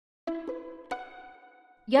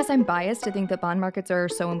Yes, I'm biased to think that bond markets are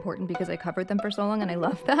so important because I covered them for so long and I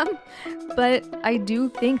love them. But I do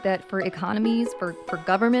think that for economies, for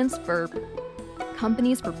governments, for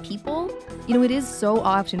companies, for people, it is so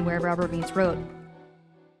often where rubber meets road.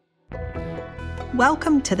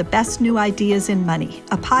 Welcome to the Best New Ideas in Money,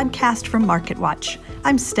 a podcast from MarketWatch.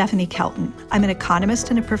 I'm Stephanie Kelton. I'm an economist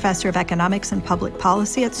and a professor of economics and public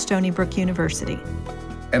policy at Stony Brook University.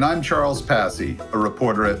 And I'm Charles Passy, a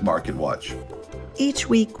reporter at MarketWatch. Each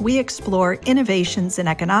week, we explore innovations in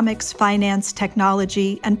economics, finance,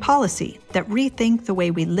 technology, and policy that rethink the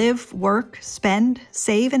way we live, work, spend,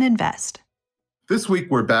 save, and invest. This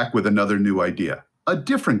week, we're back with another new idea, a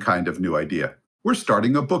different kind of new idea. We're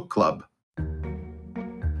starting a book club.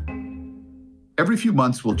 Every few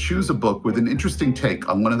months, we'll choose a book with an interesting take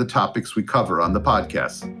on one of the topics we cover on the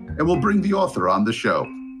podcast, and we'll bring the author on the show.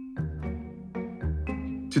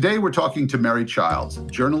 Today, we're talking to Mary Childs,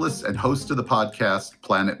 journalist and host of the podcast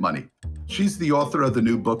Planet Money. She's the author of the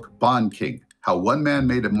new book, Bond King: How One Man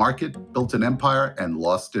Made a Market, Built an Empire, and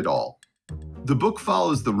Lost It All. The book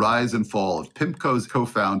follows the rise and fall of PIMCO's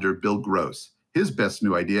co-founder, Bill Gross. His best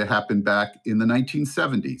new idea happened back in the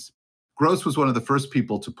 1970s. Gross was one of the first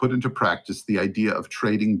people to put into practice the idea of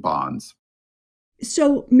trading bonds.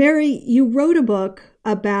 So, Mary, you wrote a book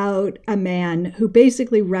about a man who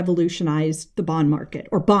basically revolutionized the bond market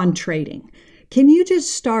or bond trading. Can you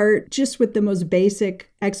just start just with the most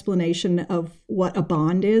basic explanation of what a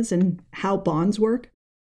bond is and how bonds work?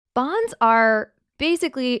 Bonds are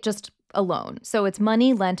basically just a loan. So it's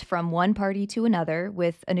money lent from one party to another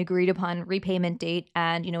with an agreed upon repayment date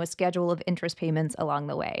and, a schedule of interest payments along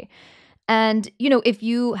the way. And, if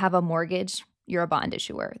you have a mortgage, you're a bond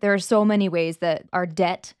issuer. There are so many ways that our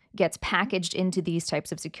debt gets packaged into these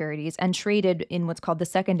types of securities and traded in what's called the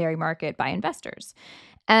secondary market by investors.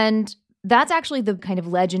 And that's actually the kind of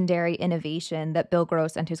legendary innovation that Bill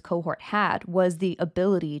Gross and his cohort had, was the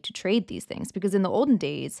ability to trade these things. Because in the olden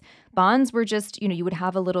days, bonds were just, you would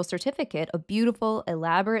have a little certificate, a beautiful,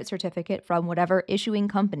 elaborate certificate from whatever issuing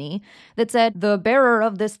company that said, the bearer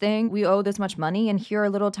of this thing, we owe this much money, and here are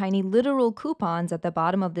little tiny literal coupons at the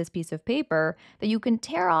bottom of this piece of paper that you can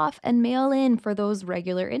tear off and mail in for those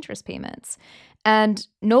regular interest payments. And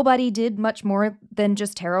nobody did much more than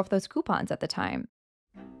just tear off those coupons at the time.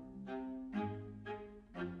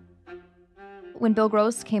 When Bill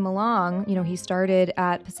Gross came along, he started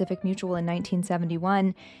at Pacific Mutual in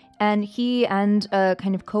 1971, and he and a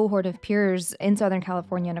kind of cohort of peers in Southern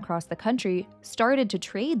California and across the country started to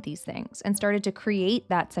trade these things and started to create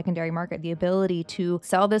that secondary market, the ability to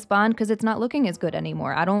sell this bond because it's not looking as good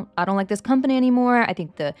anymore. I don't like this company anymore. I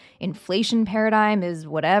think the inflation paradigm is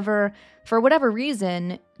whatever. For whatever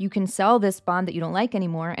reason, you can sell this bond that you don't like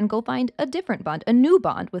anymore and go find a different bond, a new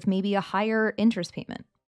bond with maybe a higher interest payment.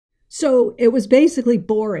 So it was basically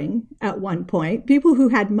boring at one point. People who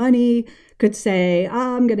had money could say,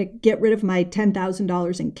 I'm going to get rid of my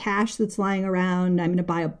 $10,000 in cash that's lying around. I'm going to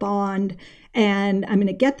buy a bond and I'm going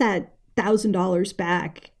to get that $1,000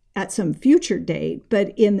 back at some future date.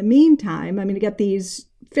 But in the meantime, I'm going to get these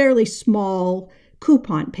fairly small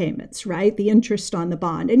coupon payments, right? The interest on the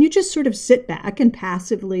bond. And you just sort of sit back and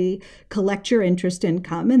passively collect your interest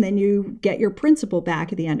income, and then you get your principal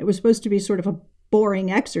back at the end. It was supposed to be sort of a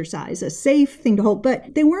boring exercise, a safe thing to hold,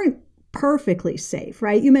 but they weren't perfectly safe,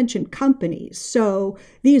 right? You mentioned companies. So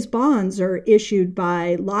these bonds are issued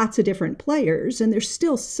by lots of different players, and there's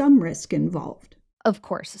still some risk involved. Of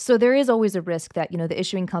course. So there is always a risk that, the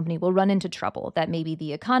issuing company will run into trouble, that maybe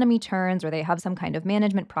the economy turns or they have some kind of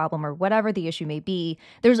management problem or whatever the issue may be.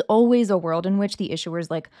 There's always a world in which the issuer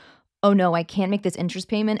is like, oh no, I can't make this interest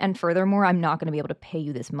payment, and furthermore, I'm not going to be able to pay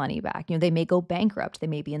you this money back. They may go bankrupt, they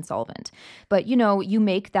may be insolvent. But, you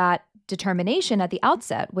make that determination at the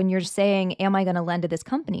outset when you're saying, am I going to lend to this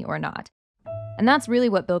company or not? And that's really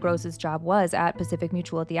what Bill Gross's job was at Pacific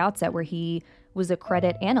Mutual at the outset, where he was a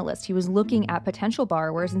credit analyst. He was looking at potential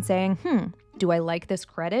borrowers and saying, do I like this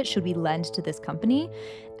credit? Should we lend to this company?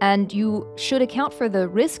 And you should account for the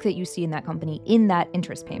risk that you see in that company in that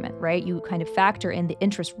interest payment, right? You kind of factor in the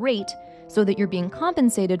interest rate so that you're being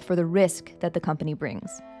compensated for the risk that the company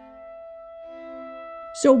brings.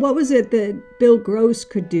 So what was it that Bill Gross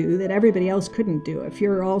could do that everybody else couldn't do? If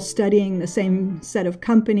you're all studying the same set of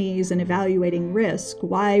companies and evaluating risk,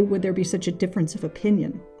 why would there be such a difference of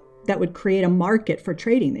opinion that would create a market for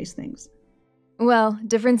trading these things? Well,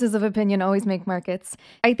 differences of opinion always make markets.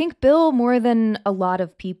 I think Bill, more than a lot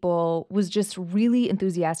of people, was just really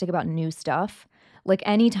enthusiastic about new stuff. Like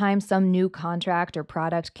anytime some new contract or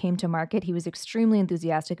product came to market, he was extremely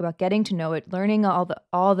enthusiastic about getting to know it, learning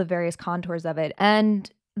all the various contours of it. And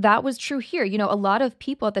that was true here. A lot of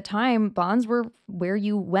people at the time, bonds were where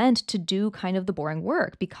you went to do kind of the boring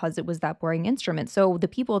work because it was that boring instrument. So the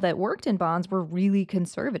people that worked in bonds were really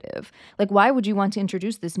conservative. Like, why would you want to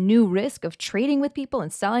introduce this new risk of trading with people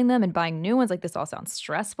and selling them and buying new ones? Like, this all sounds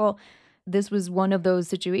stressful. This was one of those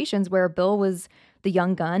situations where Bill was the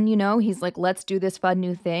young gun, he's like, let's do this fun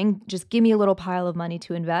new thing. Just give me a little pile of money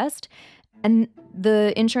to invest. And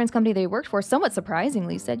the insurance company they worked for, somewhat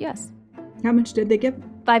surprisingly, said yes. How much did they give?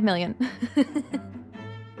 $5 million.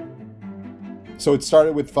 So it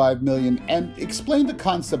started with $5 million. And explain the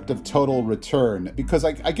concept of total return, because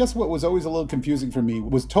I guess what was always a little confusing for me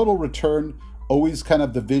was total return always kind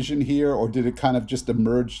of the vision here, or did it kind of just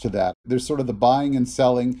emerge to that? There's sort of the buying and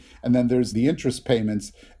selling, and then there's the interest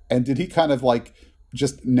payments. And did he kind of like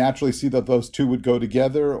just naturally see that those two would go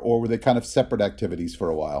together, or were they kind of separate activities for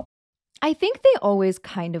a while? I think they always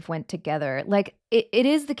kind of went together. Like, it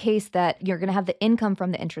is the case that you're going to have the income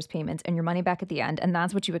from the interest payments and your money back at the end, and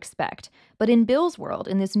that's what you expect. But in Bill's world,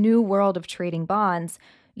 in this new world of trading bonds,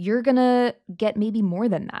 you're going to get maybe more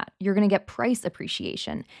than that. You're going to get price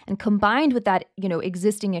appreciation. And combined with that,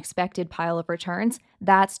 existing expected pile of returns,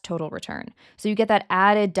 that's total return. So you get that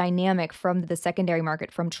added dynamic from the secondary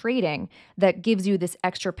market, from trading, that gives you this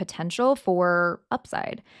extra potential for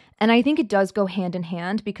upside. And I think it does go hand in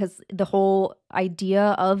hand because the whole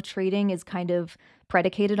idea of trading is kind of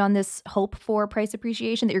predicated on this hope for price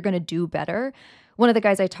appreciation, that you're going to do better. One of the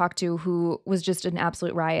guys I talked to who was just an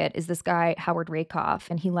absolute riot is this guy, Howard Rakoff,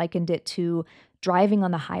 and he likened it to driving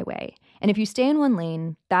on the highway. And if you stay in one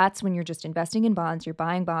lane, that's when you're just investing in bonds, you're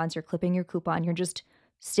buying bonds, you're clipping your coupon, you're just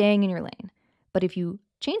staying in your lane. But if you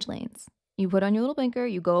change lanes, you put on your little blinker,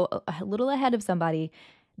 you go a little ahead of somebody,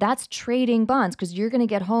 that's trading bonds because you're going to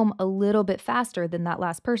get home a little bit faster than that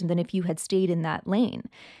last person, than if you had stayed in that lane.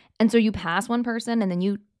 And so you pass one person and then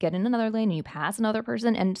you get in another lane and you pass another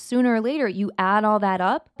person. And sooner or later, you add all that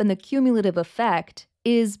up and the cumulative effect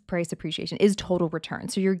is price appreciation, is total return.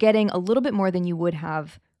 So you're getting a little bit more than you would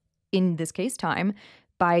have, in this case, time,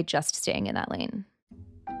 by just staying in that lane.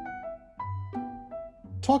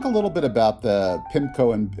 Talk a little bit about the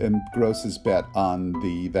PIMCO and Gross's bet on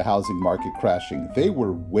the housing market crashing. They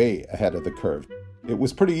were way ahead of the curve. It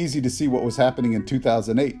was pretty easy to see what was happening in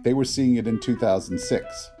 2008. They were seeing it in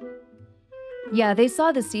 2006. Yeah, they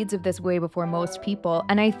saw the seeds of this way before most people.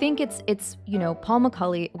 And I think it's Paul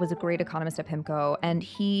McCulley was a great economist at PIMCO, and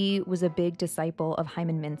he was a big disciple of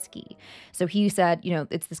Hyman Minsky. So he said,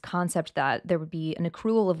 it's this concept that there would be an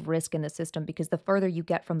accrual of risk in the system because the further you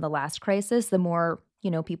get from the last crisis, the more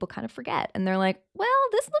people kind of forget. And they're like, well,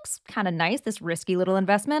 this looks kind of nice, this risky little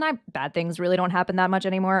investment. Bad things really don't happen that much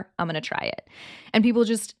anymore. I'm going to try it. And people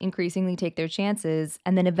just increasingly take their chances.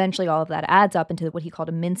 And then eventually all of that adds up into what he called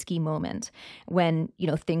a Minsky moment, when,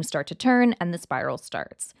 things start to turn and the spiral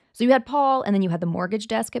starts. So you had Paul, and then you had the mortgage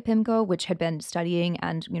desk at PIMCO, which had been studying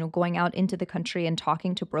and, going out into the country and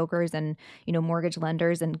talking to brokers and, mortgage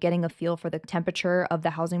lenders and getting a feel for the temperature of the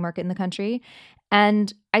housing market in the country.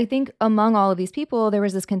 And I think among all of these people, there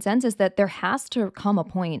was this consensus that there has to come a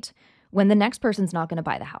point when the next person's not going to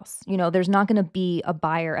buy the house. There's not going to be a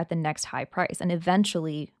buyer at the next high price. And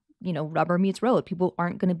eventually, rubber meets road. People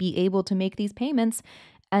aren't going to be able to make these payments.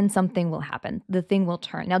 And something will happen. The thing will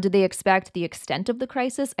turn. Now, did they expect the extent of the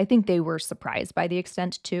crisis? I think they were surprised by the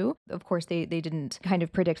extent, too. Of course, they didn't kind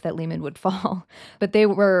of predict that Lehman would fall, but they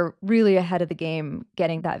were really ahead of the game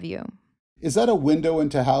getting that view. Is that a window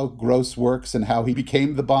into how Gross works and how he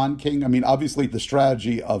became the bond king? I mean, obviously the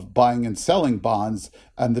strategy of buying and selling bonds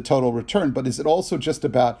and the total return, but is it also just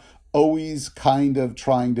about always kind of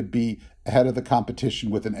trying to be ahead of the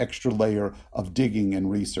competition with an extra layer of digging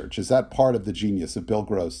and research? Is that part of the genius of Bill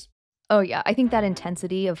Gross? Oh, yeah. I think that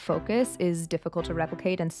intensity of focus is difficult to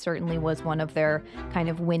replicate and certainly was one of their kind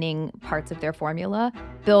of winning parts of their formula.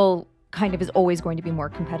 Bill kind of is always going to be more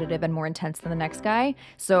competitive and more intense than the next guy.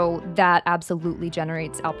 So that absolutely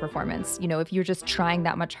generates outperformance. If you're just trying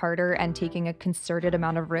that much harder and taking a concerted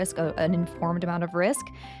amount of risk, an informed amount of risk,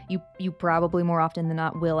 you probably more often than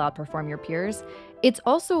not will outperform your peers. It's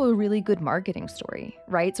also a really good marketing story,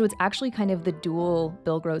 right? So it's actually kind of the dual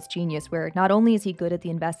Bill Gross genius, where not only is he good at the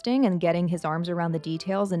investing and getting his arms around the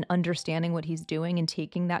details and understanding what he's doing and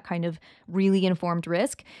taking that kind of really informed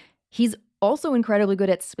risk, he's also incredibly good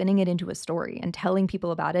at spinning it into a story and telling people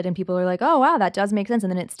about it. And people are like, oh, wow, that does make sense.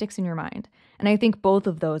 And then it sticks in your mind. And I think both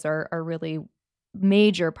of those are really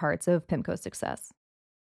major parts of PIMCO's success.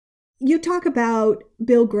 You talk about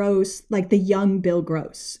Bill Gross, like the young Bill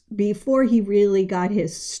Gross, before he really got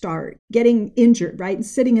his start, getting injured, right? And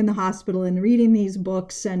sitting in the hospital and reading these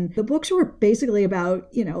books. And the books were basically about,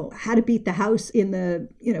 how to beat the house in the,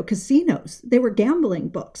 casinos. They were gambling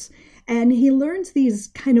books. And he learns these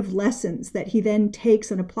kind of lessons that he then takes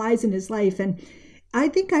and applies in his life. And I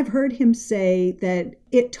think I've heard him say that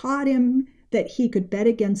it taught him that he could bet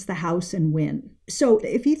against the house and win. So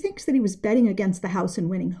if he thinks that he was betting against the house and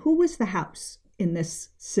winning, who was the house in this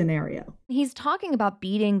scenario? He's talking about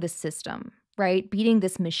beating the system, right? Beating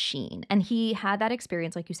this machine. And he had that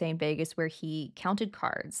experience, like you say, in Vegas, where he counted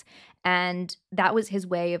cards. And that was his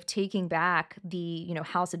way of taking back the,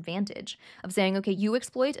 house advantage, of saying, okay, you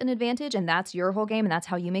exploit an advantage and that's your whole game and that's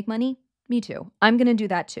how you make money. Me too. I'm going to do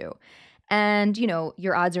that too. And,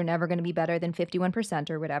 your odds are never going to be better than 51%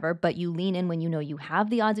 or whatever, but you lean in when you know you have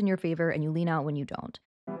the odds in your favor and you lean out when you don't.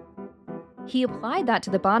 He applied that to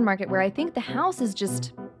the bond market, where I think the house is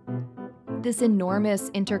just this enormous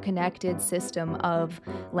interconnected system of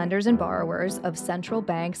lenders and borrowers, of central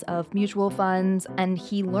banks, of mutual funds, and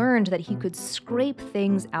he learned that he could scrape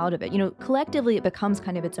things out of it. Collectively it becomes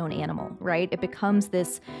kind of its own animal, right? It becomes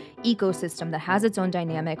this ecosystem that has its own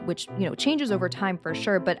dynamic, which, changes over time for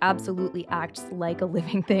sure, but absolutely acts like a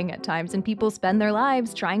living thing at times, and people spend their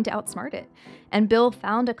lives trying to outsmart it. And Bill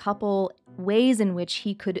found a couple ways in which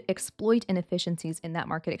he could exploit inefficiencies in that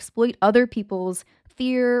market, exploit other people's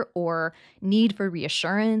fear or need for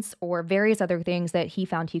reassurance or various other things that he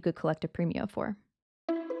found he could collect a premium for.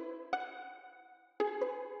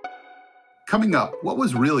 Coming up, what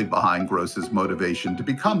was really behind Gross's motivation to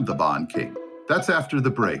become the bond king? That's after the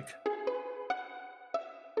break.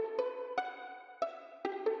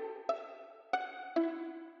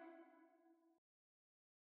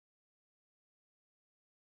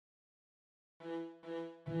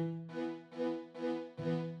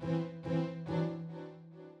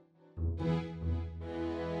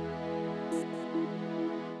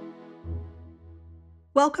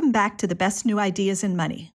 Welcome back to the best new ideas in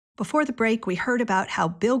money. Before the break, we heard about how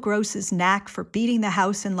Bill Gross's knack for beating the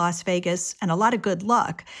house in Las Vegas and a lot of good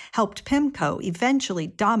luck helped PIMCO eventually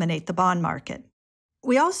dominate the bond market.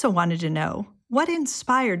 We also wanted to know what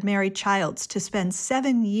inspired Mary Childs to spend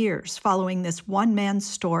 7 years following this one-man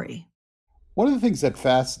story. One of the things that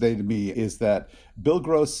fascinated me is that Bill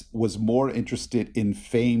Gross was more interested in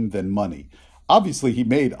fame than money. Obviously, he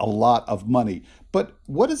made a lot of money, but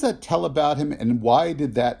what does that tell about him, and why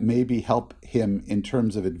did that maybe help him in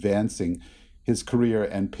terms of advancing his career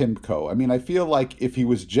and PIMCO? I mean, I feel like if he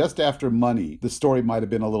was just after money, the story might have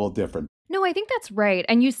been a little different. No, I think that's right.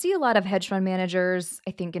 And you see a lot of hedge fund managers,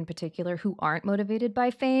 I think in particular, who aren't motivated by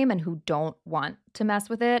fame and who don't want to mess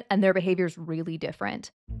with it, and their behavior is really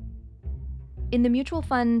different. In the mutual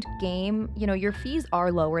fund game, your fees are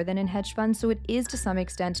lower than in hedge funds, so it is to some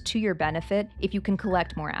extent to your benefit if you can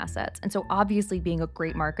collect more assets. And so obviously being a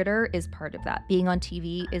great marketer is part of that. Being on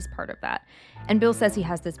TV is part of that. And Bill says he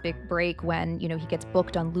has this big break when, he gets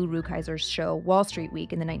booked on Lou Rukeyser's show Wall Street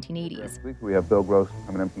Week in the 1980s. We have Bill Gross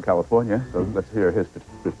coming in from California, so let's hear his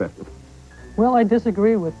perspective. Well, I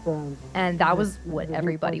disagree with... And that was what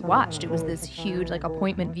everybody watched. It was this huge,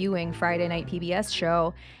 appointment viewing Friday night PBS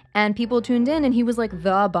show. And people tuned in, and he was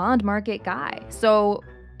the bond market guy. So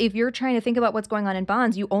if you're trying to think about what's going on in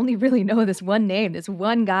bonds, you only really know this one name, this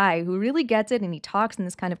one guy who really gets it, and he talks in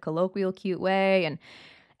this kind of colloquial, cute way. And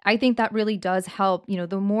I think that really does help.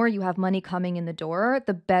 The more you have money coming in the door,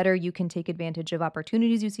 the better you can take advantage of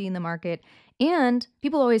opportunities you see in the market. And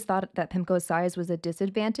people always thought that PIMCO's size was a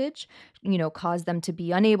disadvantage, caused them to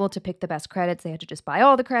be unable to pick the best credits. They had to just buy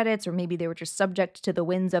all the credits, or maybe they were just subject to the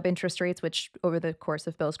winds of interest rates, which over the course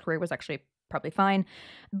of Bill's career was actually probably fine.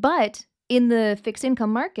 But in the fixed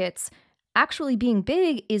income markets, actually being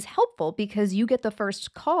big is helpful because you get the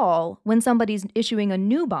first call when somebody's issuing a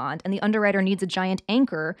new bond and the underwriter needs a giant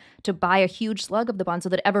anchor to buy a huge slug of the bond so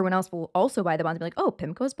that everyone else will also buy the bonds and be like, oh,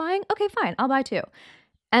 PIMCO's buying? Okay, fine, I'll buy too.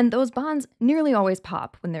 And those bonds nearly always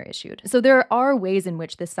pop when they're issued. So there are ways in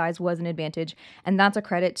which this size was an advantage, and that's a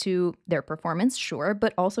credit to their performance, sure,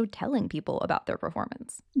 but also telling people about their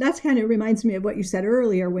performance. That's kind of reminds me of what you said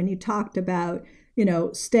earlier when you talked about,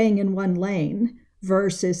 staying in one lane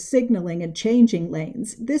versus signaling and changing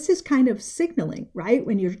lanes. This is kind of signaling, right?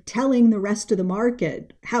 When you're telling the rest of the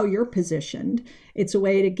market how you're positioned, it's a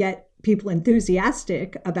way to get people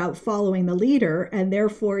enthusiastic about following the leader, and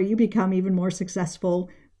therefore you become even more successful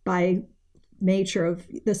by nature of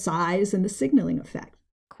the size and the signaling effect.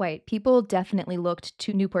 quite. People definitely looked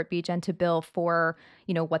to Newport Beach and to Bill for,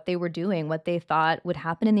 what they were doing, what they thought would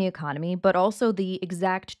happen in the economy, but also the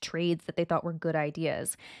exact trades that they thought were good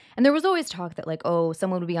ideas. And there was always talk that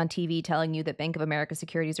someone would be on TV telling you that Bank of America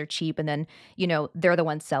securities are cheap and then, they're the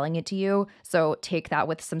ones selling it to you. So take that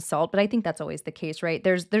with some salt. But I think that's always the case, right?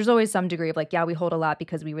 There's always some degree of we hold a lot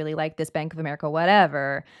because we really like this Bank of America,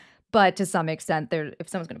 whatever. But to some extent, if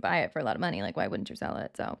someone's going to buy it for a lot of money, why wouldn't you sell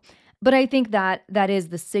it? So, but I think that is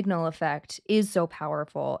the signal effect is so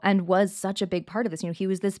powerful and was such a big part of this. He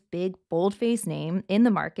was this big, bold-faced name in the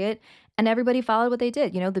market, and everybody followed what they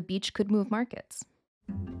did. The beach could move markets.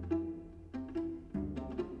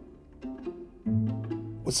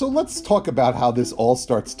 So let's talk about how this all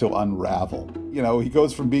starts to unravel. He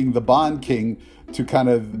goes from being the bond king to kind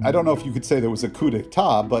of, I don't know if you could say there was a coup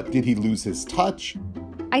d'etat, but did he lose his touch?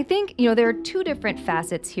 I think, there are two different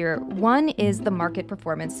facets here. One is the market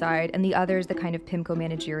performance side, and the other is the kind of PIMCO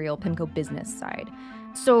managerial, PIMCO business side.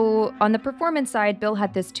 So on the performance side, Bill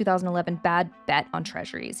had this 2011 bad bet on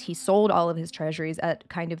treasuries. He sold all of his treasuries at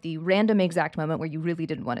kind of the random exact moment where you really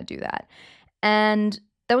didn't want to do that. And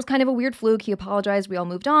that was kind of a weird fluke. He apologized. We all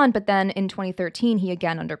moved on. But then in 2013, he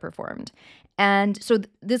again underperformed. And so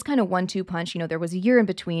this kind of 1-2 punch, there was a year in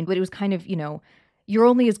between, but it was kind of, you're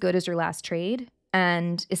only as good as your last trade.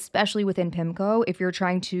 And especially within PIMCO, if you're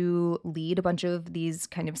trying to lead a bunch of these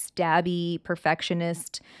kind of stabby,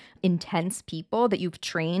 perfectionist, intense people that you've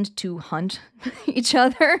trained to hunt each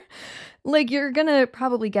other, you're going to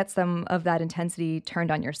probably get some of that intensity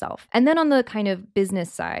turned on yourself. And then on the kind of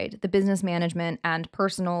business side, the business management and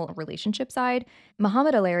personal relationship side,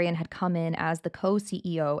 Mohamed El-Erian had come in as the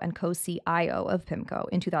co-CEO and co-CIO of PIMCO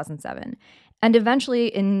in 2007. And eventually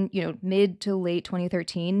in, mid to late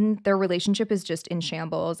 2013, their relationship is just in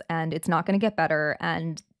shambles and it's not going to get better.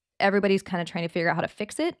 And everybody's kind of trying to figure out how to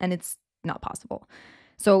fix it. And it's not possible.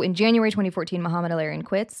 So in January 2014, Mohamed El-Erian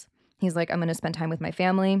quits. He's like, I'm going to spend time with my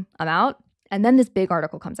family. I'm out. And then this big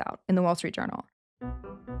article comes out in the Wall Street Journal.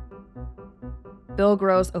 Bill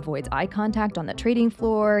Gross avoids eye contact on the trading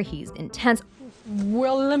floor. He's intense.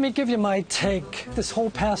 Well, let me give you my take. This whole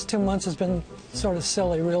past 2 months has been sort of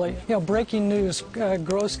silly, really. Breaking news,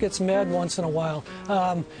 Gross gets mad once in a while.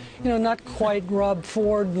 Not quite Rob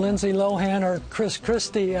Ford, Lindsay Lohan, or Chris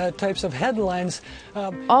Christie types of headlines.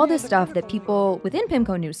 All this stuff that people within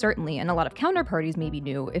PIMCO knew, certainly, and a lot of counterparties maybe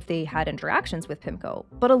knew if they had interactions with PIMCO.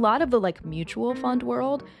 But a lot of the mutual fund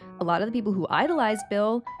world, a lot of the people who idolized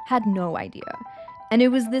Bill had no idea. And it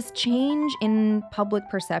was this change in public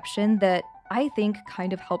perception that I think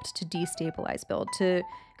kind of helped to destabilize Bill, to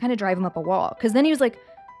kind of drive him up a wall. Because then he was like,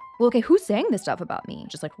 well, okay, who's saying this stuff about me?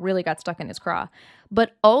 Just really got stuck in his craw.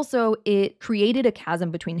 But also it created a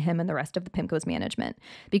chasm between him and the rest of the PIMCO's management.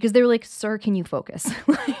 Because they were like, sir, can you focus?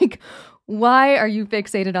 Why are you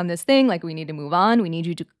fixated on this thing? We need to move on. We need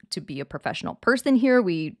you to be a professional person here.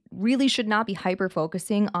 We really should not be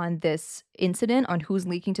hyper-focusing on this incident, on who's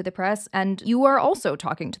leaking to the press. And you are also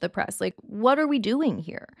talking to the press. What are we doing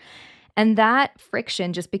here? And that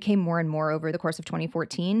friction just became more and more over the course of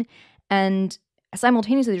 2014. And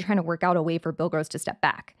simultaneously, they're trying to work out a way for Bill Gross to step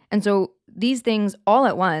back. And so these things all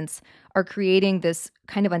at once are creating this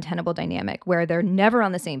kind of untenable dynamic where they're never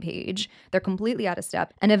on the same page. They're completely out of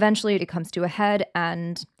step. And eventually it comes to a head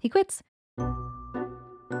and he quits.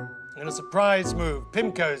 In a surprise move,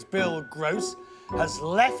 PIMCO's Bill Gross has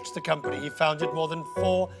left the company he founded more than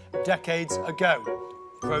 4 decades ago.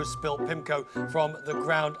 Gross built PIMCO from the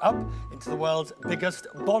ground up into the world's biggest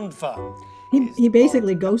bond firm. He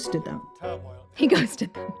basically ghosted them. He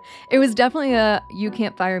ghosted them. It was definitely a "you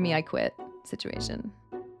can't fire me, I quit" situation.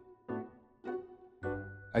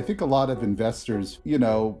 I think a lot of investors,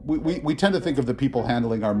 we tend to think of the people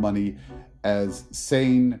handling our money as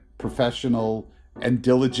sane, professional, and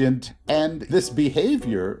diligent. And this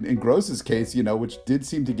behavior, in Gross's case, which did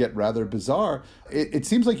seem to get rather bizarre, it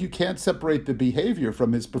seems like you can't separate the behavior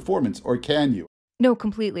from his performance, or can you? No,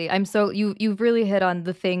 completely. You've really hit on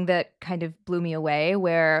the thing that kind of blew me away,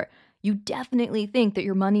 where you definitely think that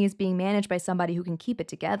your money is being managed by somebody who can keep it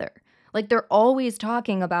together. They're always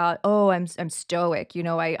talking about, oh, I'm stoic.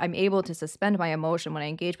 I'm able to suspend my emotion when I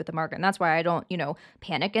engage with the market. And that's why I don't,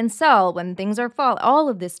 panic and sell when things are falling. All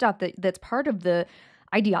of this stuff that's part of the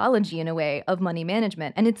ideology, in a way, of money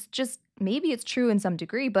management. And it's just, maybe it's true in some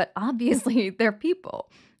degree, but obviously they're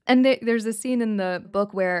people. And there's a scene in the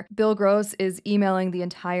book where Bill Gross is emailing the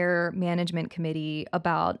entire management committee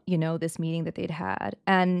about, this meeting that they'd had.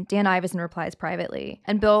 And Dan Ivison replies privately.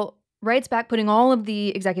 And Bill writes back, putting all of the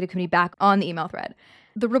executive committee back on the email thread.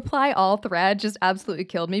 The reply all thread just absolutely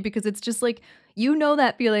killed me because it's just like, you know,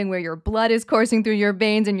 that feeling where your blood is coursing through your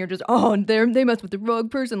veins and you're just, oh, they messed with the wrong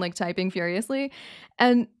person, like typing furiously.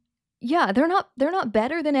 And yeah, they're not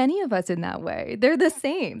better than any of us in that way. They're the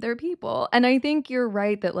same. They're people. And I think you're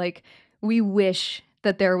right that like we wish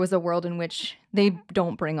that there was a world in which they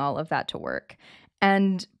don't bring all of that to work.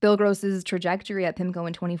 And Bill Gross's trajectory at PIMCO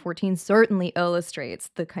in 2014 certainly illustrates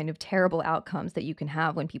the kind of terrible outcomes that you can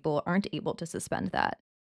have when people aren't able to suspend that.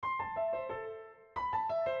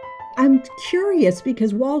 I'm curious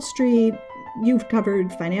because Wall Street, you've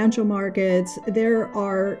covered financial markets. There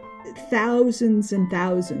are thousands and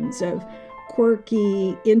thousands of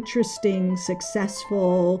quirky, interesting,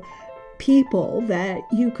 successful people that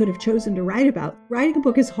you could have chosen to write about. Writing a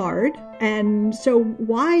book is hard. And so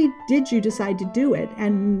why did you decide to do it?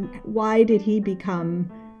 And why did he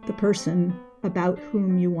become the person about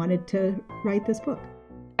whom you wanted to write this book?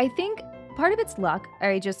 I think part of it's luck,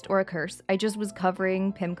 or a curse. I just was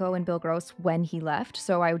covering PIMCO and Bill Gross when he left.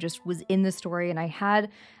 So I just was in the story, and I'd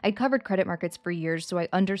covered credit markets for years, so I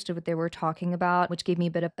understood what they were talking about, which gave me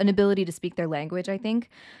a bit of an ability to speak their language, I think.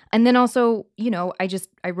 And then also,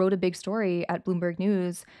 I wrote a big story at Bloomberg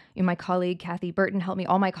News. My colleague, Kathy Burton, helped me.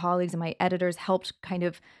 All my colleagues and my editors helped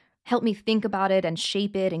me think about it and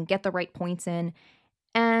shape it and get the right points in.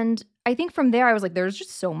 And I think from there, I was like, there's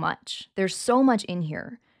just so much. There's so much in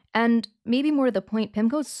here. And maybe more to the point,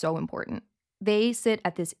 PIMCO is so important. They sit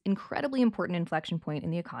at this incredibly important inflection point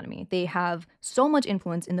in the economy. They have so much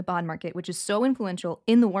influence in the bond market, which is so influential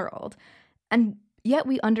in the world. And yet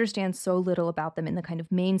we understand so little about them in the kind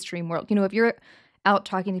of mainstream world. If you're out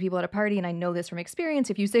talking to people at a party, and I know this from experience,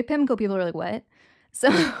 if you say PIMCO, people are like, what? So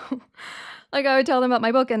I would tell them about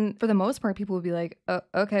my book, and for the most part, people would be like, oh,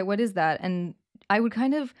 okay, what is that? And I would I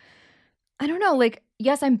don't know,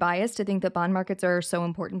 yes, I'm biased to think that bond markets are so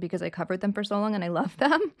important because I covered them for so long and I love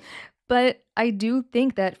them. But I do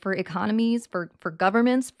think that for economies, for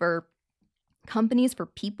governments, for companies, for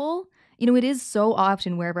people, it is so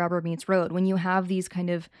often where rubber meets road. When you have these kind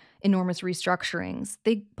of enormous restructurings,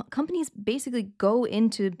 companies basically go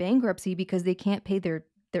into bankruptcy because they can't pay their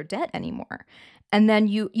debt anymore. And then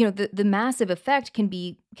the massive effect can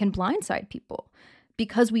blindside people.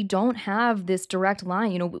 Because we don't have this direct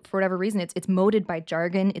line, for whatever reason, it's moded by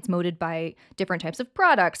jargon, it's moded by different types of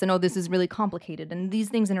products, and this is really complicated, and these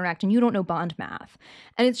things interact, and you don't know bond math.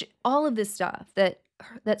 And it's all of this stuff that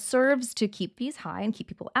serves to keep fees high and keep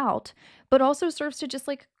people out, but also serves to just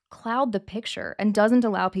cloud the picture and doesn't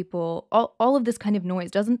allow people, all of this kind of noise,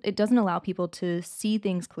 doesn't allow people to see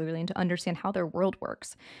things clearly and to understand how their world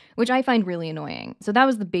works, which I find really annoying. So that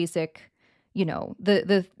was the basic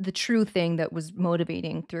the true thing that was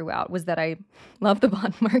motivating throughout was that I love the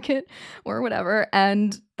bond market or whatever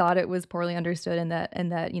and thought it was poorly understood and that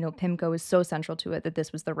PIMCO is so central to it that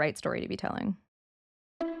this was the right story to be telling.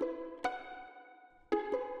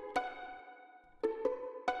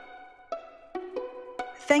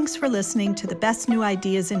 Thanks for listening to the best new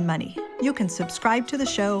ideas in money. You can subscribe to the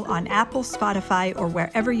show on Apple, Spotify, or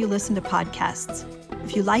wherever you listen to podcasts.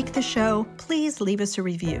 If you like the show, please leave us a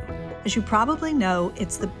review. As you probably know,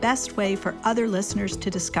 it's the best way for other listeners to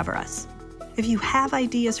discover us. If you have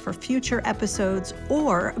ideas for future episodes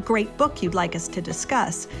or a great book you'd like us to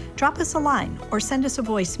discuss, drop us a line or send us a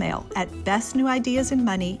voicemail at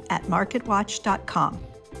bestnewideasinmoney@marketwatch.com.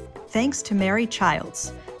 Thanks to Mary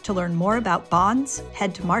Childs. To learn more about bonds,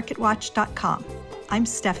 head to marketwatch.com. I'm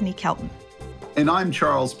Stephanie Kelton. And I'm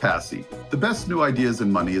Charles Passy. The Best New Ideas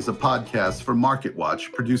in Money is a podcast for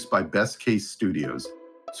MarketWatch produced by Best Case Studios.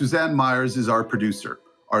 Suzanne Myers is our producer.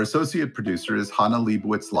 Our associate producer is Hannah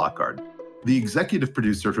Leibowitz-Lockhart. The executive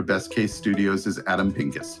producer for Best Case Studios is Adam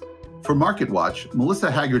Pincus. For MarketWatch, Melissa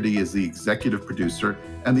Haggerty is the executive producer,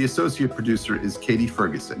 and the associate producer is Katie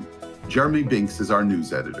Ferguson. Jeremy Binks is our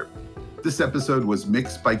news editor. This episode was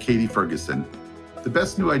mixed by Katie Ferguson. The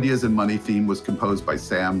Best New Ideas in Money theme was composed by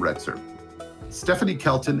Sam Retzer. Stephanie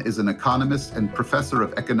Kelton is an economist and professor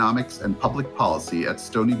of economics and public policy at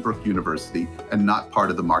Stony Brook University and not part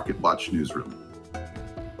of the MarketWatch newsroom.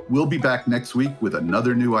 We'll be back next week with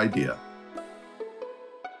another new idea.